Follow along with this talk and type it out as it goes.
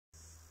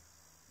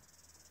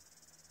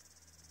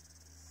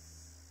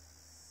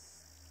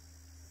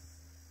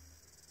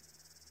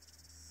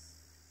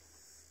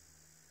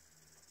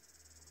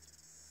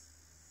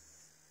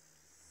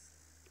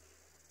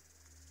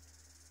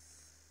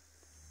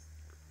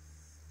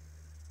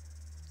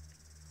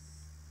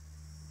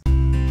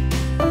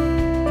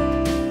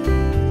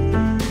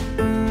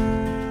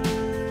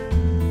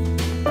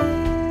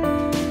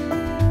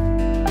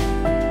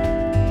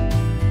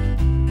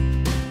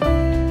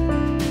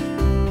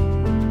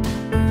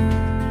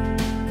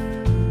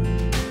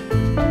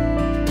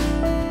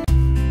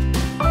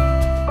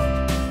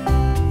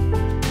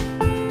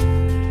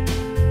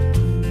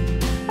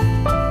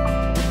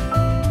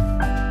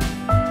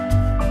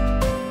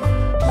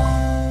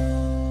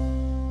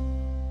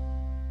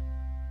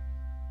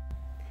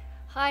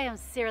Hi, I'm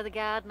Sarah the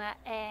gardener,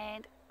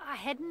 and I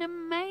had an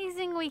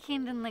amazing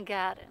weekend in the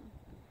garden.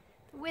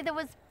 The weather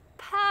was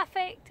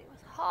perfect, it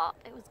was hot,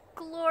 it was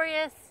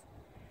glorious,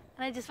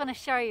 and I just want to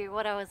show you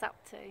what I was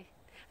up to.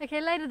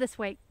 Okay, later this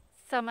week,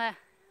 summer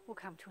will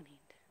come to an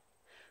end,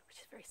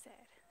 which is very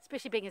sad,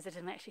 especially being as it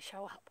didn't actually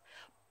show up.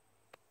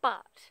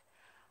 But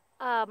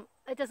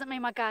it doesn't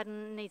mean my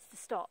garden needs to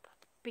stop,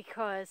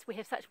 because we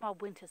have such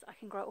mild winters. I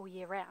can grow all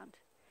year round.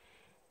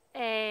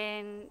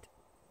 And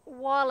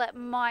while it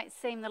might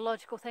seem the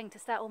logical thing to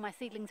start all my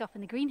seedlings off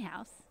in the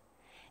greenhouse,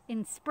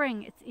 in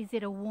spring it's easier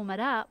to warm it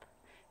up,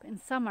 but in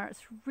summer it's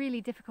really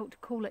difficult to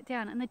cool it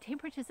down, and the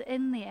temperatures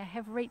in there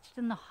have reached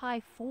in the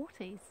high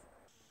 40s,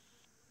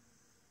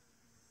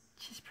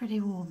 which is pretty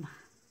warm.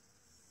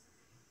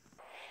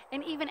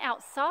 And even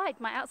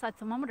outside, my outside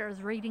thermometer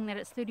is reading that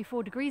it's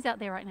 34 degrees out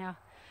there right now,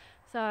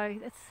 so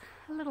it's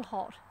a little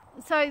hot.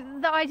 So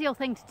the ideal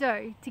thing to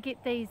do to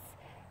get these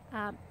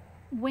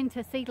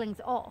winter seedlings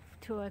off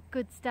to a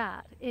good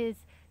start is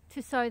to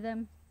sow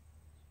them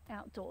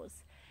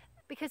outdoors,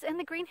 because in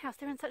the greenhouse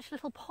they're in such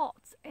little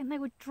pots and they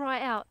would dry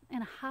out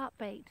in a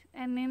heartbeat,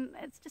 and then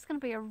it's just going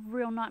to be a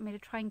real nightmare to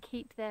try and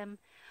keep them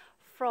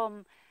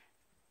from,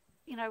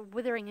 you know,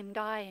 withering and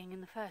dying in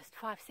the first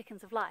 5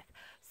 seconds of life.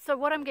 So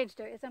what I'm going to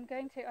do is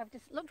I've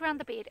just looked around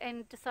the bed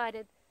and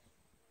decided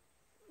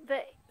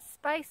the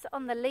space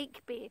on the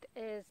leek bed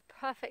is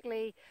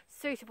perfectly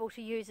suitable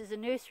to use as a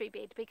nursery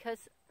bed,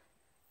 because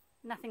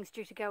nothing's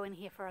due to go in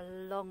here for a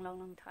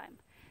long time.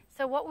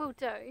 So what we'll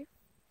do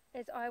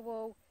is I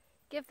will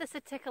give this a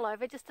tickle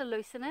over just to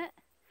loosen it.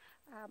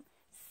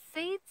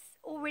 Seeds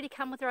already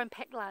come with their own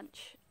packed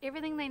lunch.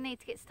 Everything they need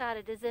to get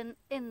started is in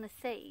the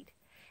seed.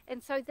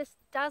 And so this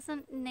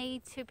doesn't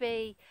need to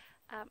be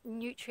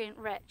nutrient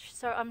rich.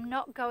 So I'm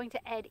not going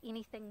to add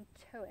anything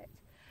to it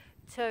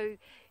to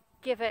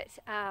give it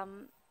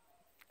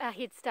a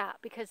head start,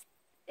 because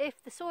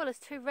if the soil is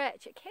too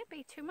rich, it can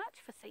be too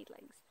much for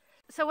seedlings.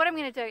 So what I'm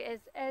going to do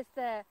is, as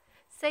the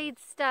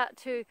seeds start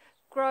to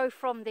grow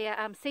from their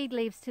seed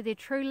leaves to their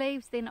true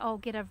leaves, then I'll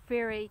get a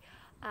very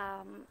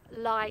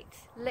light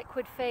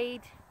liquid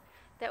feed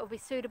that will be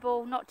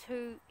suitable, not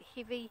too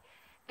heavy,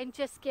 and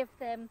just give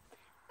them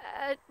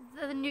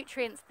the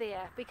nutrients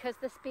there, because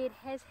this bed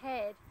has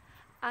had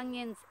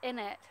onions in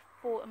it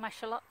for, my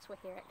shallots were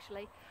here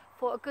actually,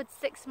 for a good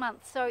 6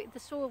 months, so the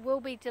soil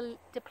will be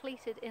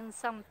depleted in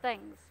some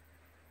things.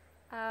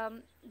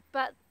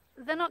 But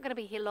they're not going to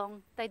be here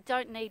long. They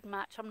don't need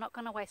much. I'm not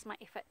going to waste my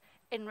effort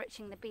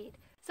enriching the bed.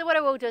 So what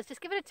I will do is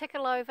just give it a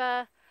tickle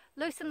over,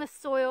 loosen the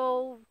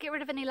soil, get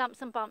rid of any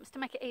lumps and bumps to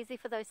make it easy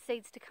for those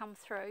seeds to come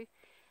through,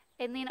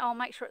 and then I'll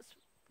make sure it's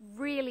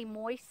really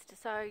moist,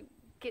 so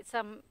get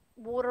some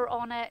water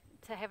on it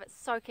to have it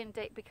soak in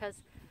deep,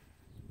 because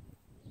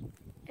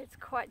it's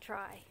quite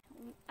dry.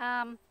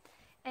 And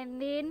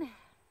then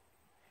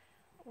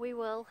we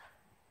will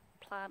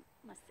plant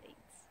my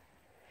seeds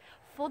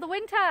for the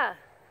winter.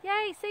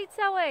 Yay, seed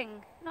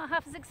sowing! Not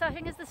half as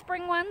exciting as the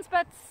spring ones,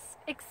 but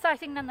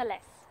exciting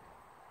nonetheless.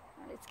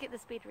 Let's get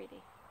this bed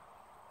ready.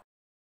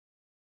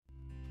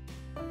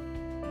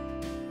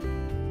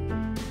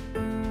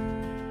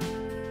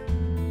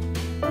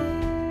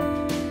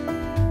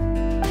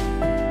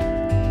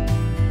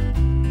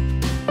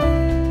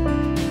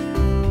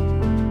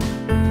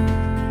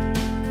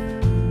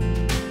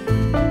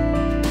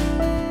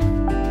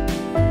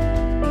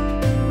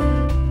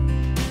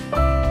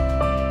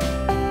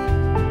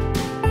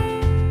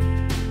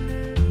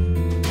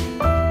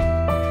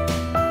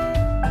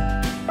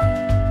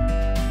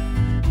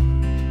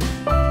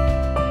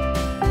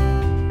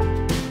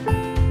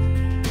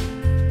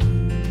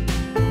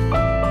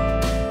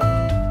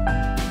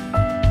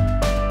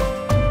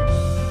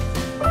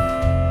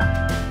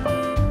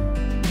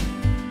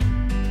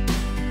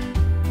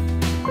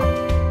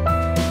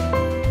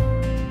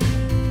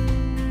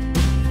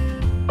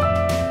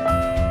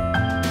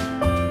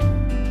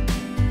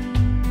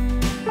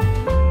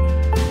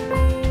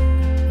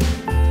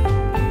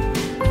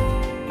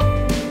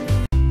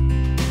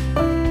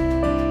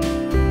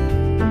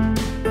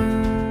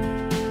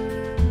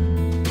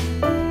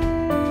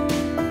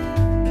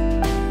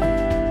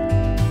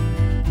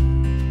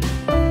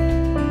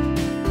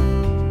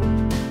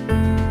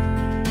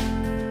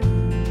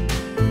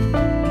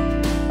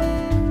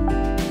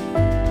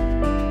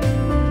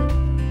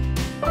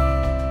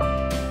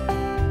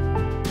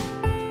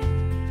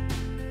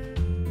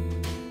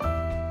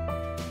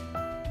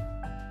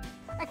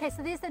 Okay,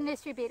 so there's the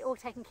nursery bed all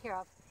taken care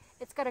of.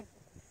 It's got a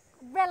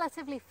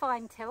relatively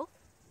fine till,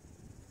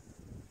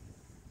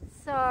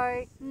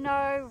 so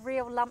no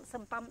real lumps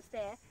and bumps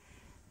there.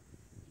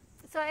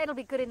 So it'll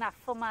be good enough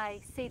for my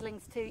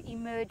seedlings to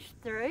emerge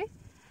through.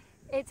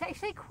 It's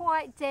actually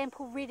quite damp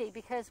already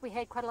because we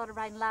had quite a lot of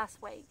rain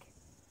last week.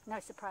 No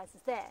surprises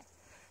there.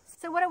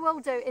 So what I will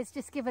do is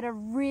just give it a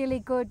really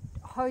good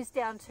hose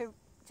down to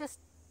just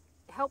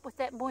help with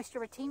that moisture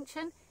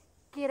retention,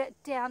 get it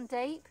down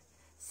deep,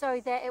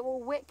 so that it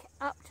will wick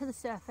up to the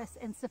surface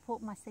and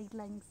support my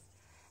seedlings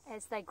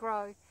as they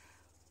grow.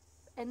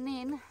 And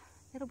then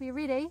it'll be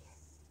ready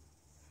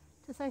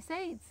to sow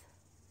seeds.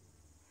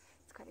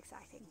 It's quite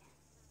exciting.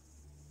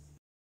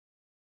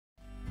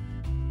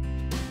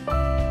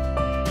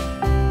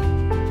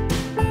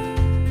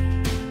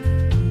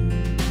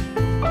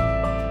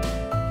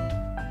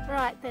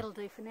 Right, that'll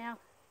do for now.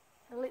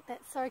 I'll let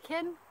that soak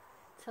in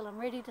till I'm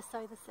ready to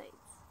sow the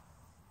seeds.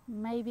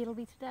 Maybe it'll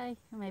be today,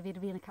 or maybe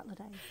it'll be in a couple of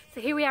days.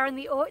 So here we are in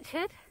the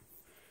orchard,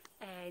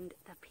 and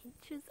the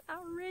peaches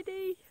are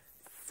ready.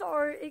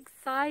 So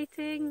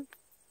exciting.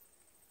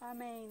 I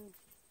mean,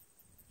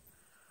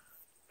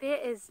 there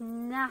is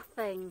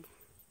nothing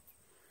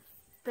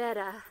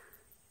better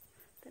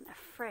than a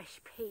fresh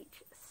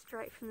peach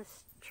straight from the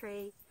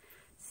tree,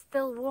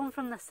 still warm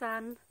from the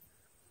sun.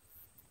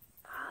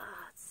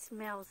 Ah, it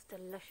smells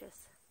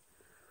delicious.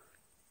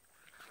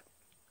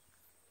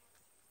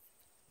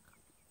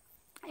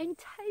 And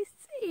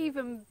tastes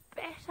even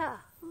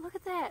better. Look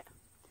at that.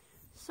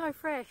 So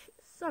fresh,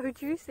 so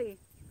juicy.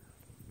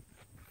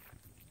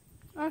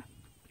 Oh.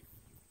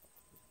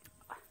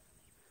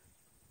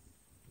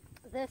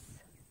 This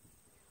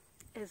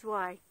is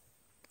why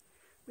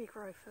we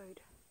grow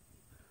food.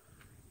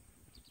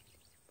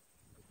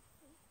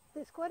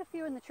 There's quite a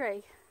few in the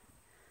tree,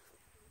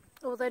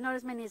 although not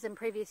as many as in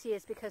previous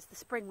years because the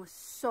spring was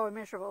so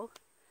miserable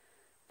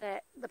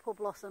that the poor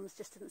blossoms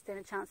just didn't stand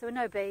a chance. There were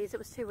no bees, it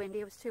was too windy,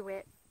 it was too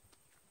wet.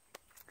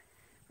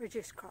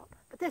 Reduced crop.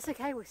 But that's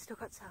okay, we've still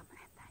got some, and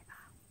they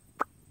are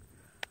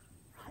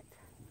right.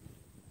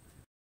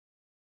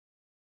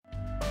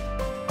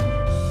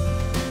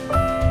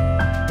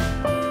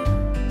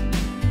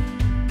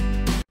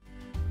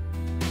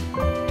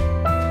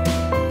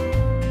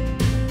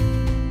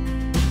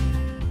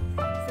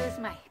 So this is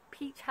my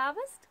peach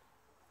harvest.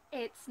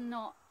 It's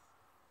not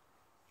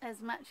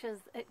as much as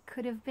it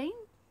could have been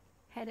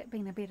had it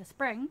been a better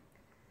spring,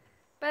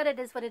 but it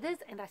is what it is,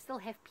 and I still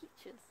have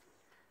peaches.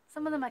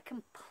 Some of them are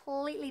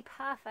completely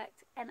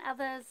perfect, and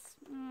others,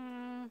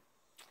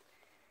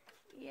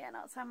 yeah,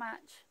 not so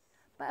much.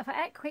 But if I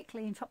act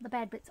quickly and chop the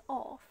bad bits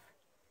off,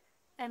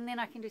 and then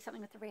I can do something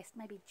with the rest,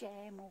 maybe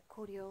jam or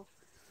cordial.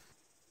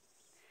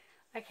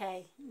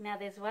 Okay, now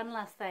there's one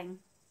last thing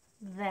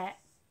that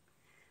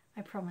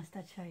I promised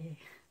I'd show you.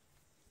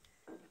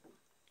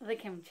 The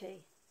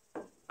kimchi.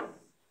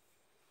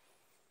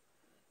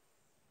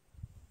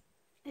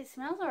 It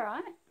smells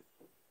alright.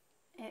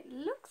 It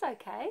looks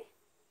okay.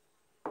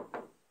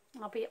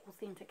 I'll be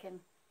authentic and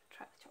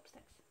try with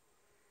chopsticks.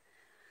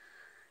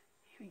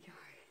 Here we go.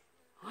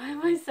 Why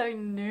am I so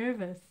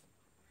nervous?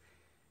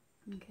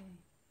 Okay,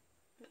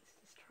 let's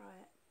just try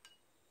it.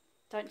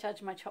 Don't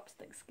judge my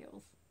chopstick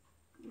skills.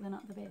 They're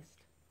not the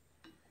best.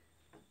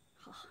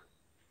 Oh,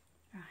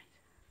 right.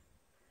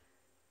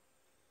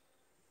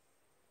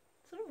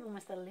 Sort of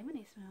almost a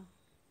lemony smell.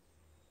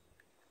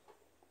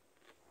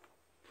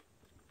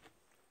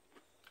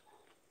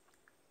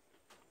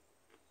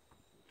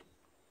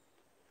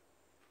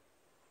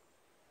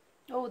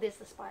 Oh, there's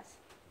the spice.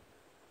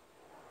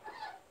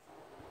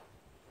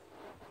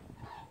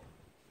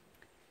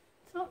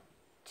 It's not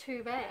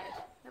too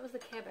bad. That was the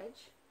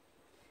cabbage.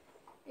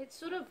 It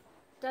sort of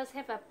does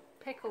have a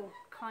pickle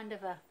kind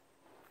of a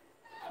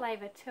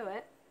flavour to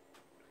it.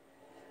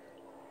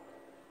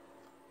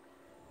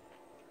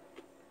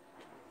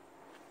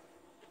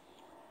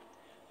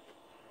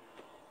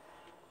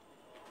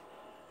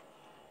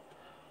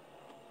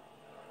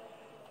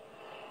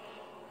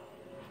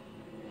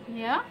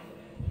 Yeah.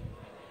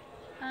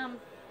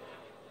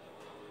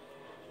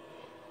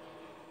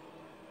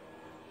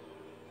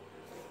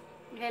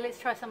 Okay, let's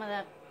try some of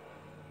the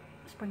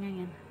spring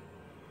onion.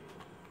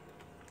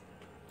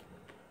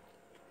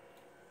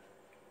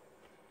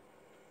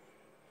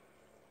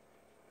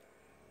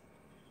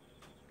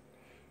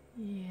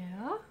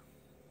 Yeah.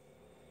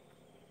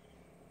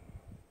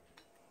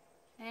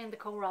 And the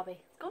kohlrabi.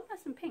 It's gone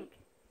nice and pink.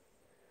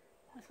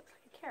 This looks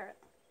like a carrot.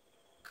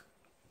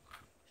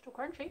 Still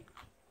crunchy.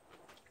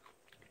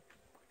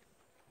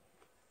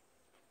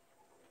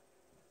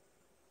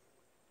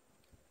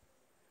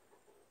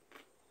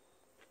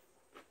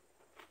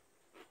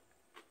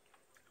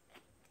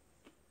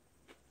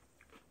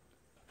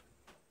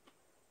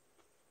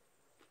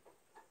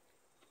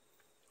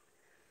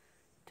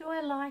 Do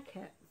I like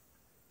it?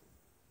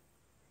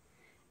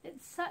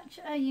 It's such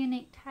a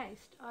unique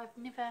taste. I've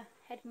never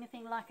had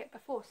anything like it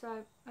before,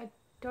 so I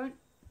don't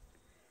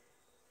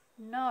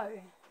know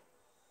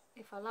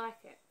if I like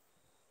it.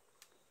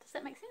 Does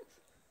that make sense?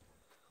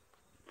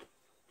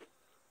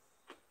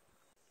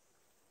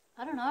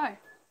 I don't know.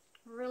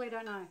 Really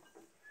don't know.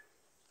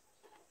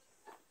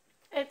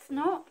 It's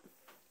not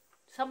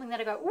something that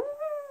I go,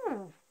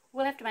 ooh,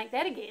 we'll have to make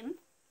that again.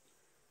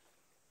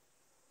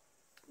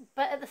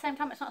 But at the same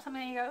time, it's not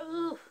something that you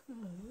go,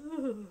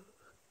 ooh.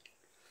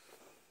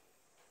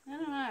 I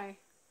don't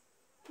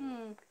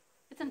know.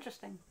 It's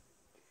interesting.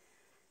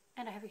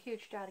 And I have a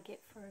huge jar to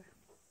get through.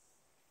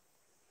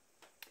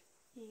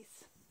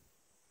 Yes.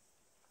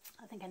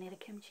 I think I need a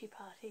kimchi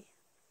party.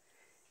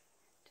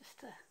 Just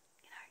to,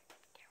 you know,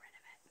 get rid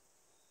of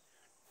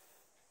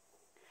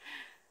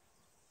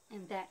it.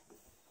 And that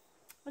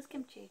was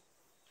kimchi.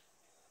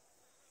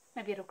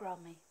 Maybe it'll grow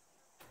on me.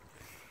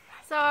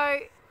 So,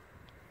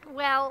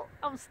 well,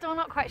 I'm still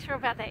not quite sure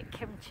about that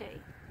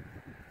kimchi,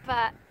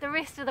 but the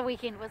rest of the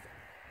weekend was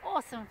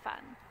awesome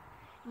fun.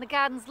 And the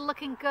garden's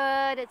looking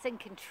good, it's in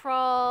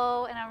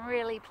control, and I'm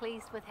really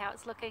pleased with how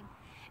it's looking,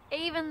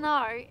 even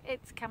though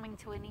it's coming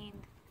to an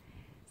end.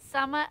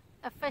 Summer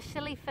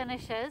officially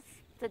finishes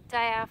the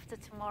day after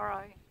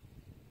tomorrow.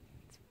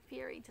 It's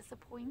very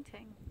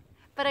disappointing.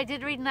 But I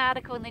did read an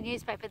article in the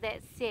newspaper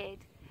that said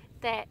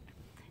that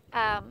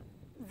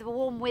the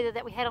warm weather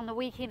that we had on the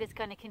weekend is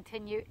going to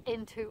continue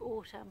into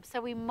autumn. So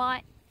we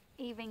might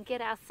even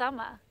get our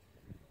summer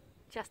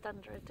just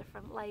under a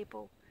different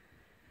label.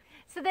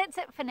 So that's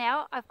it for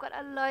now. I've got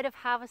a load of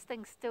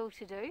harvesting still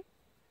to do.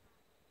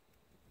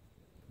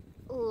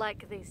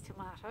 Like these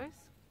tomatoes.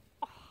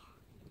 Oh,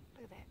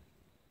 look at that.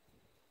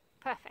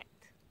 Perfect.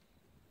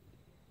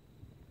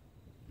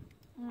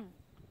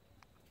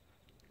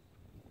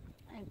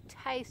 And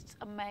tastes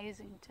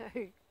amazing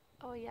too.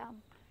 Oh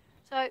yum.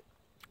 So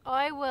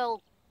I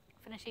will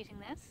finish eating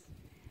this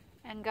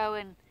and go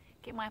and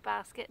get my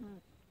basket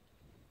and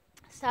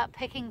start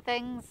picking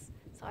things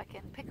so I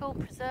can pickle,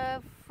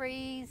 preserve,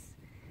 freeze,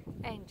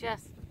 and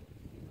just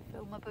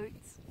fill my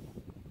boots.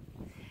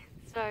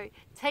 So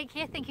take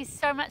care, thank you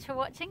so much for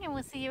watching, and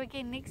we'll see you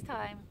again next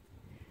time.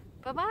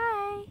 Bye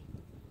bye.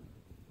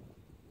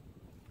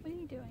 What are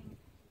you doing?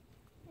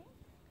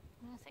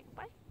 You want to say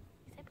goodbye?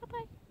 You say bye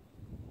bye.